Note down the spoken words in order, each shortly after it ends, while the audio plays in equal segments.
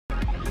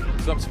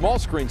Some small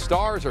screen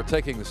stars are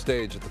taking the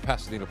stage at the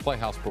Pasadena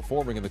Playhouse,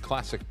 performing in the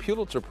classic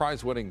Pulitzer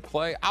Prize-winning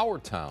play, Our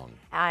Town.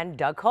 And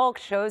Doug Hulk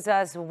shows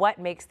us what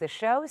makes the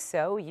show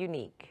so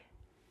unique.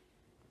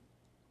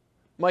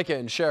 Micah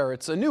and Cher,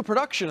 it's a new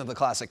production of the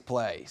classic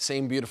play.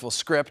 Same beautiful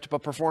script,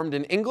 but performed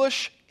in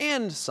English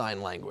and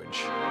sign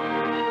language.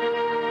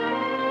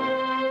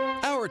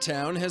 Our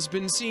Town has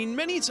been seen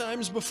many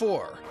times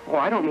before. Oh,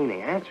 I don't mean the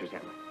answers,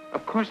 Emma.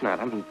 Of course not.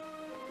 I mean,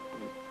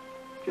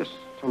 just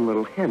some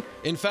little hint.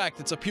 In fact,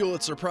 it's a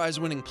Pulitzer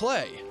Prize-winning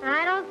play.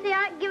 I don't see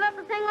I'd give up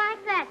a thing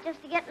like that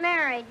just to get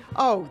married.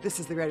 Oh, this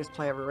is the greatest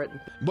play ever written.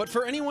 But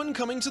for anyone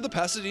coming to the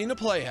Pasadena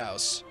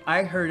Playhouse,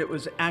 I heard it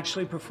was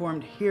actually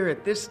performed here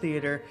at this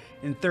theater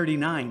in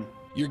 '39.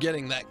 you're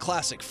getting that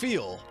classic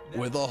feel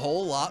with a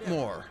whole lot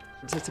more.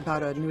 It's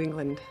about a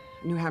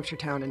New Hampshire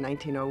town in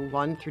 1901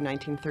 through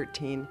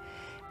 1913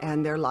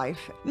 and their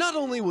life. Not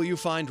only will you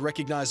find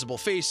recognizable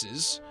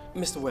faces,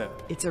 Mr.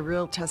 Webb. It's a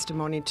real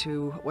testimony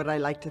to what I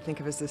like to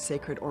think of as the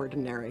sacred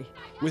ordinary.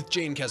 with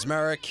Jane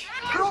Kaczmarek,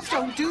 Girls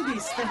don't do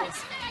these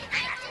things.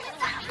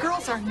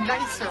 Girls are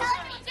nicer.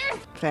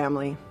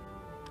 Family,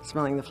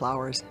 smelling the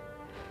flowers,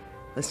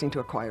 listening to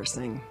a choir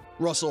sing.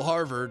 Russell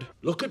Harvard,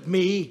 Look at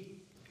me.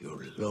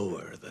 You're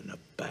lower than a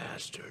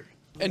bastard.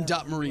 and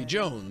Dot Marie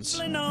Jones.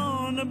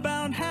 On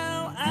about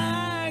how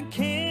I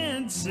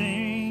can't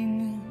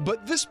sing.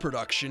 But this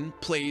production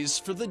plays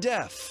for the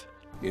deaf.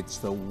 It's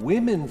the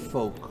women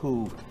folk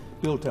who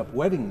built up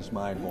weddings,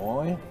 my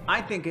boy.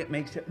 I think it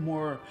makes it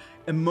more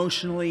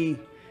emotionally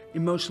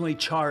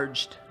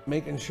charged.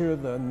 Making sure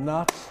the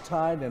knot's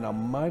tied in a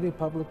mighty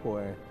public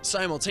way.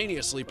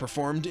 Simultaneously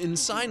performed in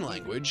sign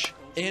language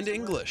and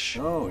English.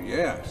 Oh,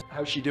 yes.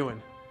 How's she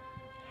doing?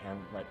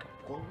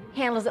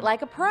 Handles it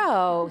like a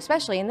pro,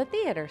 especially in the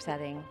theater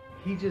setting.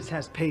 He just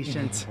has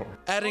patience.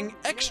 Adding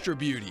extra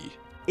beauty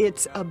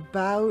It's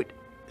about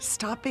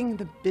stopping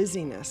the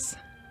busyness.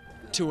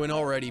 to an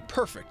already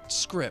perfect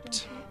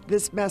script.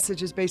 This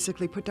message is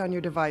basically put down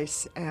your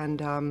device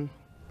and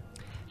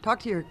talk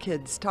to your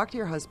kids, talk to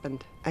your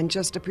husband, and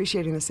just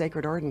appreciating the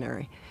sacred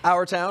ordinary.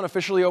 Our Town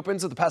officially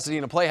opens at the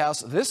Pasadena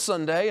Playhouse this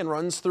Sunday and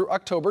runs through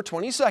October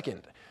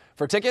 22nd.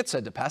 For tickets,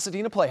 head to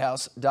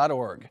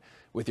pasadenaplayhouse.org.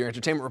 With your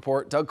entertainment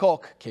report, Doug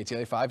Kolk,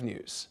 KTLA 5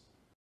 News.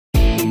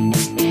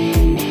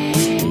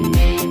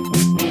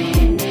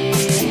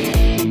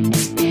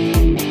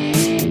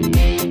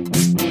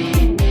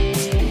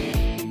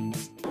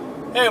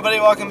 Hey everybody,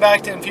 welcome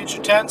back to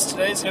INfutureTENSE.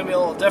 Today's going to be a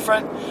little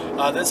different.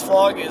 This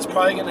vlog is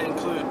probably going to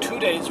include 2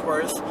 days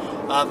worth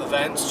of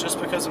events,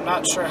 just because I'm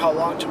not sure how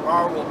long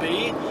tomorrow will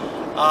be.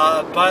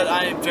 But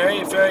I am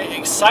very, very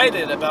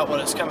excited about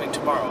what is coming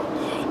tomorrow.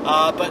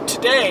 But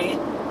today,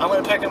 I'm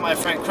going to pick up my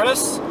friend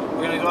Chris.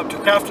 We're going to go up to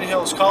Crafton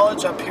Hills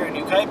College up here in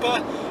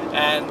Yucaipa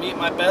and meet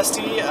my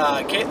bestie,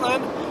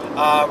 Caitlin.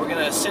 We're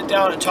going to sit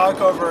down and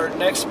talk over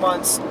next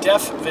month's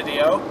deaf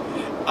video.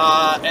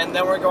 And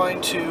then we're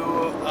going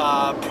to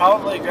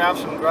probably grab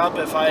some grub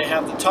if I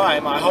have the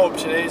time. I hope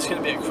today's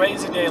going to be a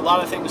crazy day, a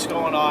lot of things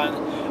going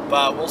on,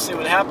 but we'll see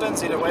what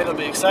happens. Either way, it'll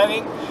be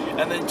exciting.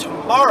 And then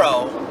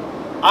tomorrow,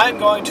 I'm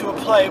going to a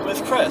play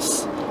with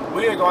Chris.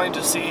 We are going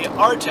to see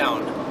Our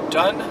Town,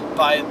 done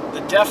by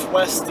the Deaf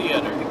West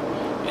Theater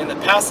in the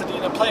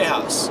Pasadena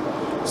Playhouse.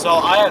 So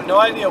I have no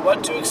idea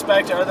what to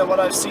expect other than what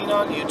I've seen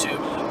on YouTube,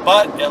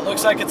 but it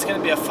looks like it's going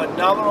to be a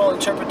phenomenal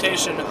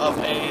interpretation of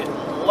a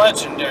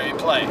legendary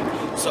play.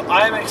 So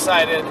I'm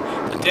excited.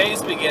 The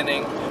day's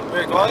beginning.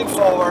 We're going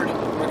forward.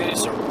 We're going to do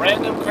some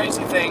random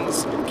crazy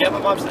things. Get my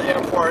mom to the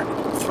airport.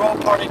 Throw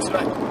a party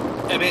tonight.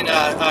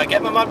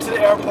 Get my mom to the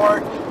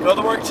airport. Go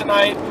to work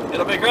tonight.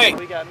 It'll be great.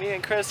 We got me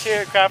and Chris here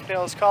at Crafton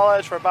Hills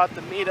College. We're about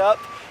to meet up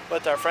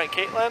with our friend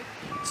Caitlin.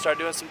 Start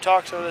doing some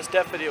talks on this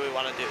deaf video we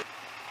want to do.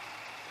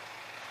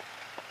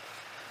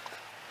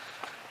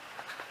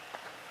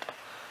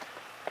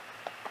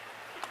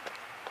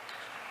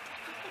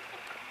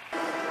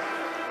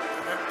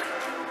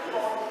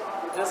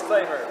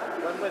 Disclaimer,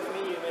 when with me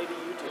you may be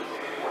YouTube.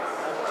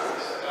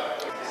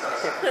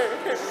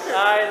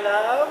 I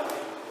love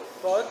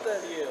both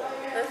of you.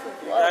 This is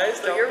You love. guys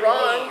So don't you're be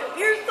wrong. mean.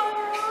 You're so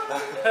wrong. Oh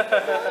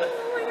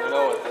my God. I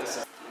know what this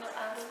is.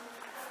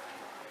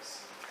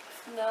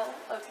 No?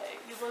 Okay.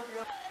 You love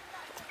your...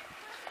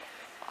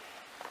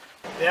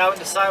 We haven't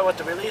decided what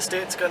the release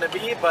date's going to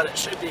be, but it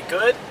should be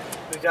good.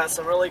 We've got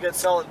some really good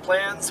solid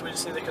plans. We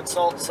just need to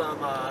consult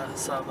some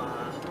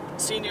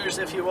seniors,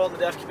 if you will, in the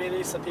deaf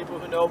community, some people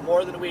who know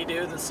more than we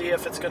do, to see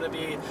if it's going to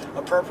be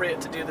appropriate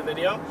to do the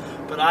video.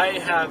 But I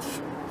have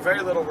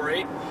very little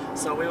worry,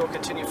 so we will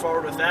continue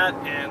forward with that,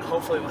 and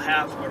hopefully we'll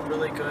have a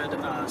really good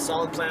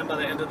solid plan by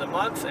the end of the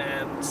month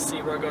and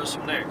see where it goes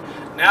from there.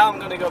 Now I'm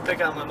going to go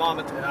pick up my mom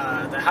at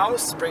the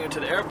house, bring her to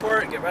the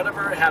airport, get rid of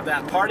her, have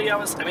that party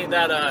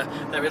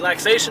that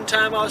relaxation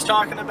time I was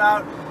talking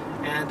about,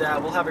 and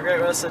we'll have a great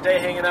rest of the day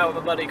hanging out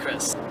with my buddy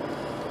Chris.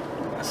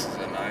 This is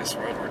a nice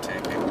road we're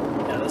taking.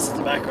 Yeah, this is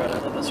the back road. I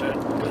love this road.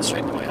 It goes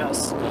straight to my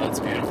house. Oh, that's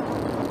beautiful.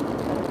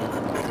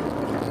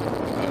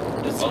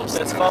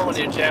 It's fun when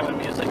you're jamming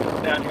music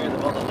down here in the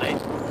middle of the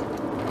night.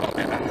 Oh,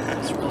 yeah.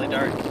 It's really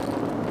dark.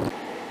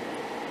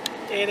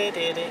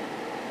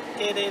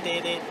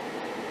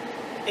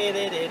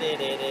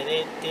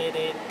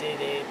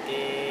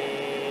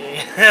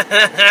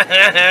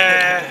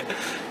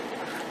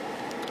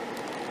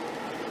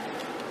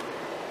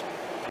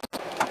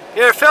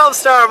 You're a film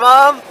star,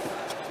 Mom!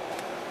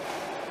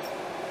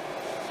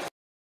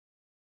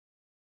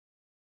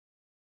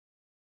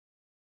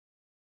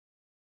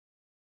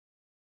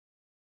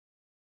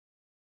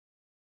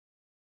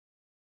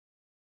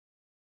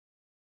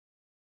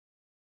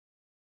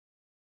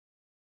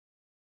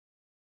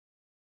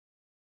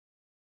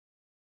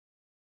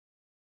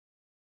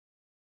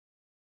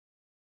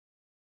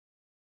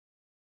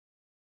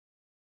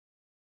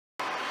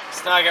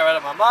 So now I got rid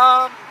of my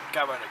mom,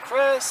 got rid of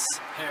Chris,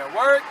 here at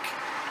work,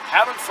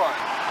 having fun.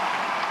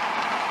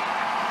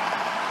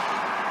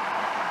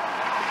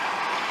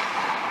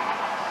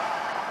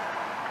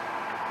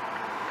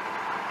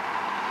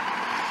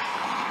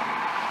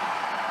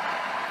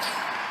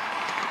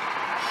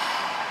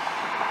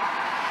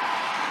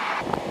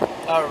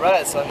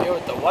 Alright, so I'm here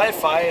with the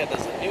Wi-Fi, and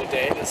it's a new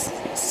day. This is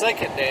the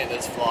second day of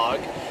this vlog.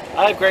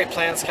 I have great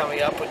plans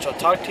coming up, which I'll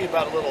talk to you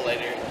about a little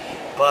later.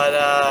 But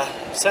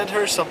send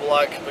her some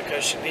luck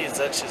because she needs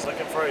it. She's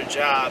looking for a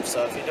job.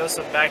 So if you know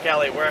some back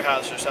alley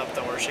warehouse or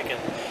something where she can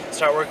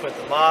start working with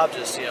the mob,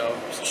 just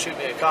shoot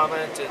me a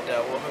comment and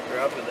we'll hook her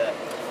up with that.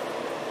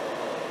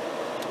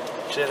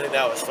 She didn't think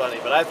that was funny,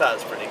 but I thought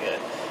it was pretty good.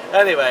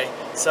 Anyway,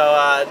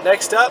 so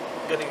next up,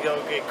 gonna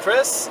go get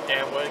Chris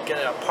and we're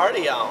gonna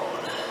party on.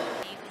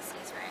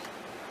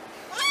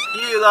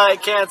 You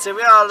like cancer,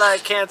 we all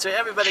like cancer,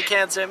 everybody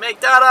cancer,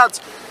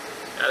 McDonald's!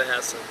 Gotta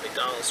have some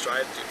McDonald's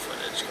drive-thru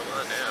footage, come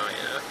on now,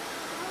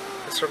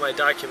 This is for my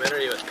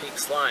documentary with Pink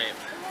Slime.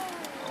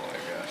 Oh my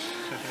gosh.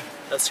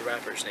 That's the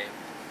rapper's name.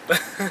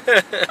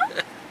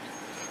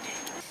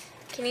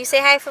 Can you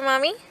say hi for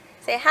mommy?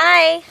 Say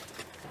hi.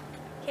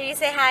 Can you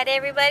say hi to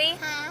everybody?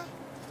 Hi.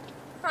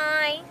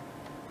 Hi.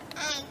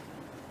 Hi.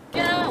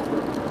 Go!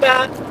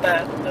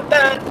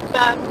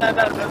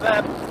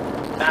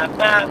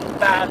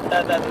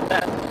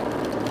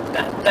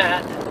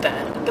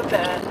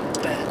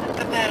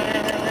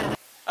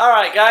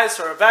 Alright guys,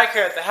 so we're back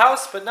here at the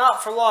house, but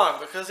not for long,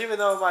 because even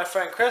though my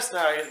friend Chris and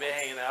I are going to be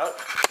hanging out,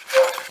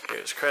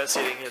 here's Chris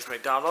eating his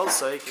McDonald's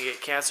so he can get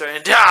cancer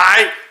and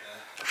die!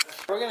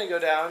 We're going to go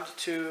down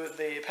to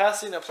the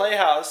Pasadena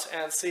Playhouse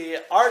and see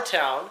Our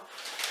Town,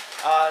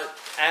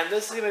 and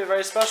this is going to be a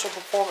very special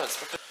performance.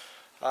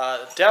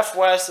 Deaf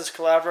West is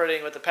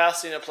collaborating with the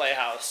Pasadena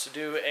Playhouse to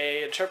do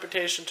an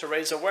interpretation to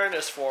raise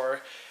awareness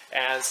for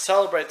and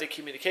celebrate the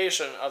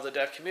communication of the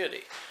deaf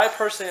community. I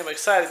personally am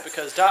excited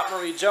because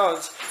Marie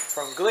Jones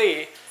from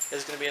Glee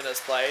is going to be in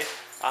this play.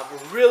 I'm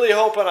really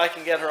hoping I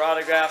can get her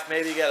autograph,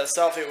 maybe get a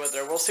selfie with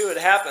her. We'll see what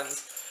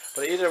happens.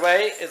 But either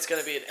way, it's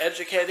going to be an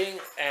educating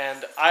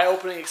and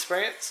eye-opening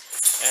experience.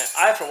 And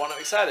I, for one, am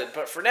excited.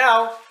 But for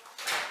now,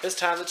 it's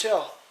time to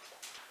chill.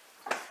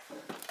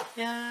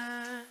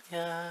 Yeah,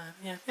 yeah,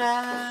 yeah,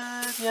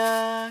 yeah,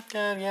 yeah,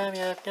 yeah, yeah,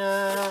 yeah,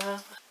 yeah.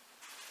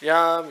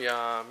 Yum,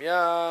 yum,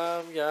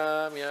 yum,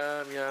 yum,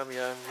 yum, yum,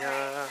 yum,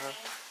 yum.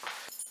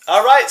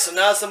 Alright, so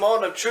now's the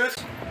moment of truth.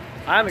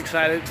 I'm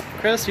excited.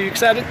 Chris, are you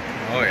excited?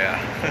 Oh yeah.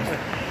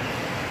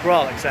 We're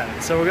all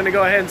excited. So we're going to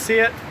go ahead and see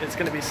it. It's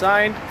going to be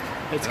signed.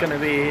 It's going to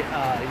be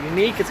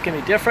unique. It's going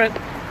to be different.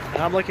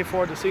 And I'm looking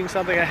forward to seeing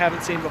something I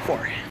haven't seen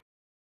before.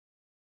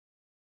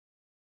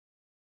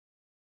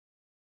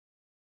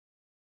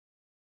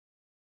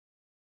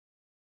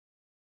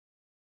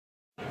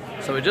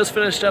 So we just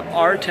finished up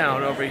Our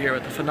Town over here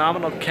with a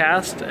phenomenal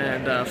cast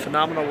and a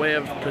phenomenal way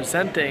of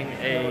presenting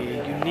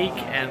a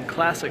unique and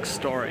classic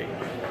story.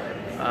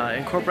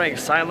 Incorporating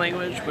sign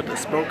language with the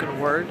spoken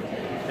word,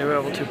 they were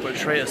able to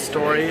portray a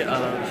story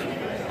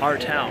of our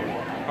town,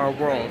 our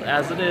world,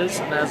 as it is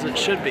and as it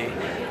should be.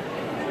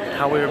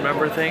 How we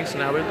remember things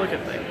and how we look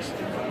at things.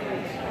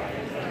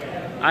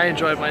 I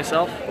enjoyed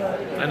myself.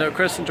 I know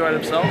Chris enjoyed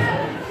himself.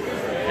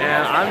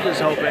 And I'm just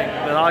hoping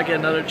that I'll get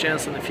another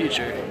chance in the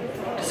future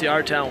to see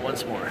Our Town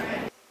once more.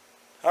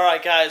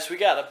 Alright guys, we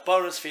got a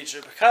bonus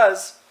feature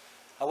because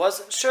I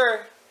wasn't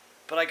sure,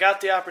 but I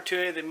got the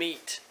opportunity to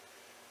meet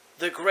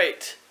the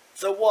great,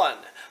 the one,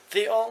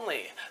 the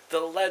only,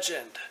 the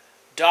legend,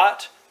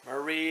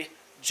 Marie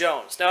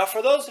Jones. Now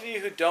for those of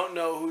you who don't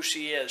know who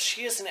she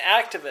is an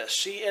activist,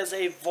 she is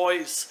a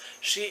voice,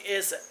 she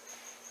is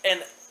an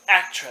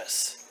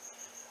actress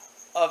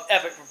of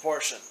epic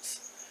proportions.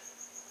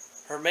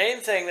 Her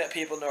main thing that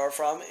people know her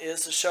from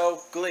is the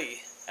show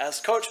Glee, as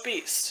Coach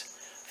Beast,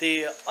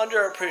 the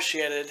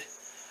underappreciated,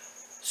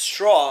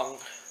 strong,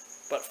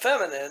 but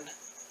feminine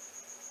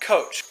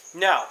coach.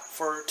 Now,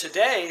 for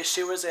today,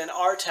 she was in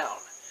Our Town.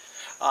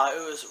 It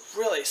was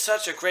really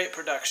such a great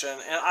production,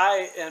 and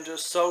I am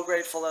just so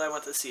grateful that I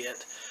went to see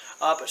it.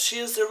 But she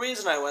is the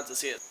reason I went to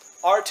see it.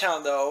 Our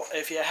Town, though,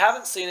 if you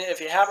haven't seen it, if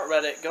you haven't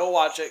read it, go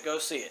watch it, go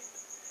see it.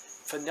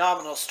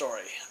 Phenomenal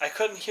story. I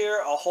couldn't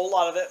hear a whole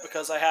lot of it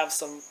because I have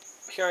some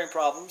hearing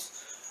problems,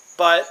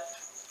 but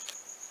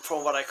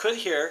from what I could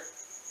hear,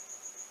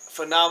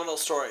 phenomenal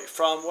story.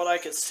 From what I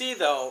could see,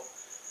 though,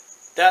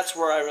 that's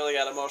where I really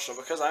got emotional,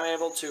 because I'm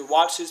able to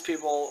watch these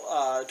people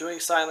doing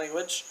sign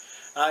language,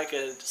 and I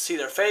could see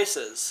their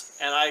faces,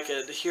 and I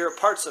could hear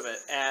parts of it,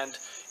 and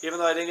even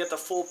though I didn't get the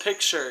full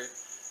picture,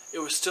 it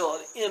was still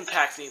an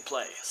impacting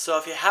play. So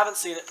if you haven't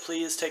seen it,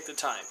 please take the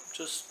time.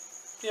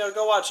 Just,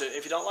 go watch it.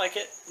 If you don't like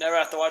it, never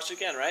have to watch it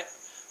again, right?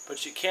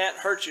 But you can't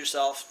hurt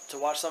yourself to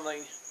watch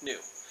something new.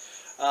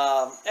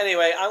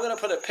 Anyway, I'm going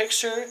to put a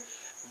picture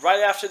right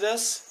after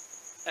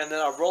this, and then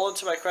I'll roll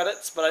into my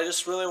credits, but I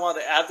just really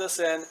wanted to add this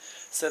in,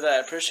 so that I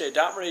appreciate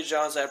Dot Marie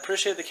Jones, I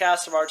appreciate the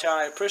cast of Our Town,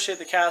 I appreciate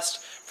the cast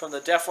from the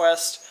Deaf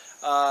West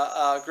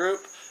group,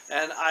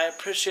 and I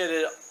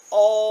appreciated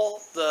all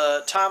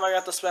the time I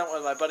got to spend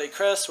with my buddy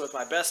Chris, with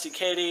my bestie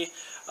Katie,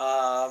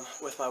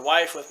 with my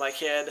wife, with my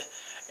kid,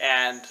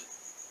 and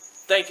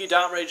thank you,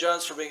 Dot Marie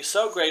Jones, for being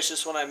so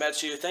gracious when I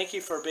met you. Thank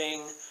you for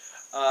being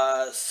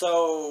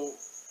so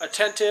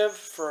attentive,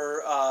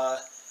 for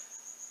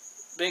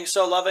being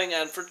so loving,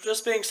 and for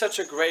just being such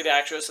a great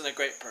actress and a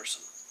great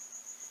person.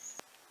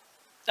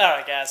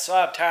 Alright guys, so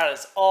I'm tired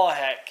as all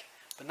heck,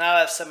 but now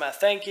I've said my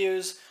thank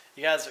yous.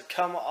 You guys have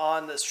come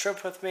on this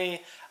trip with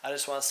me. I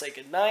just want to say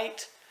good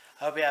night.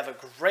 I hope you have a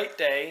great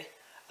day.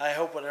 I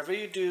hope whatever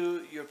you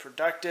do, you're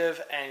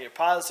productive and you're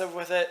positive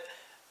with it.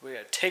 We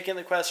are taking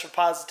the quest for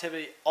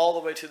positivity all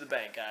the way to the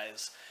bank,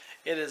 guys.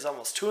 It is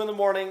almost 2 in the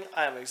morning.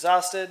 I am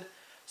exhausted.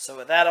 So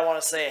with that, I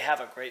want to say have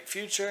a great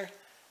future.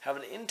 Have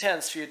an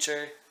intense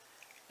future.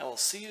 And we'll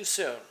see you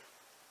soon.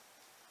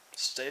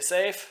 Stay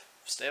safe.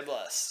 Stay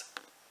blessed.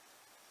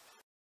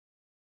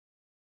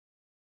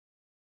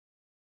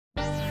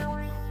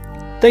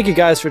 Thank you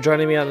guys for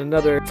joining me on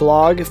another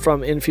vlog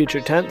from In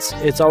Future Tense.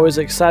 It's always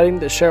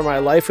exciting to share my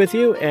life with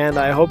you, and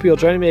I hope you'll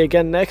join me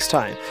again next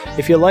time.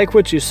 If you like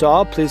what you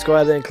saw, please go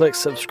ahead and click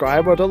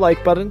subscribe or the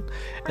like button.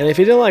 And if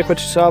you didn't like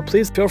what you saw,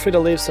 please feel free to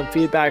leave some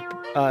feedback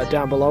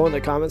down below in the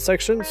comment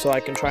section, so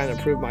I can try and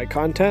improve my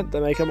content to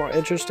make it more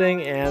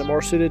interesting and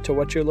more suited to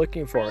what you're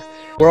looking for.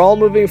 We're all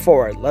moving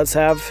forward. Let's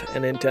have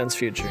an intense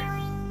future.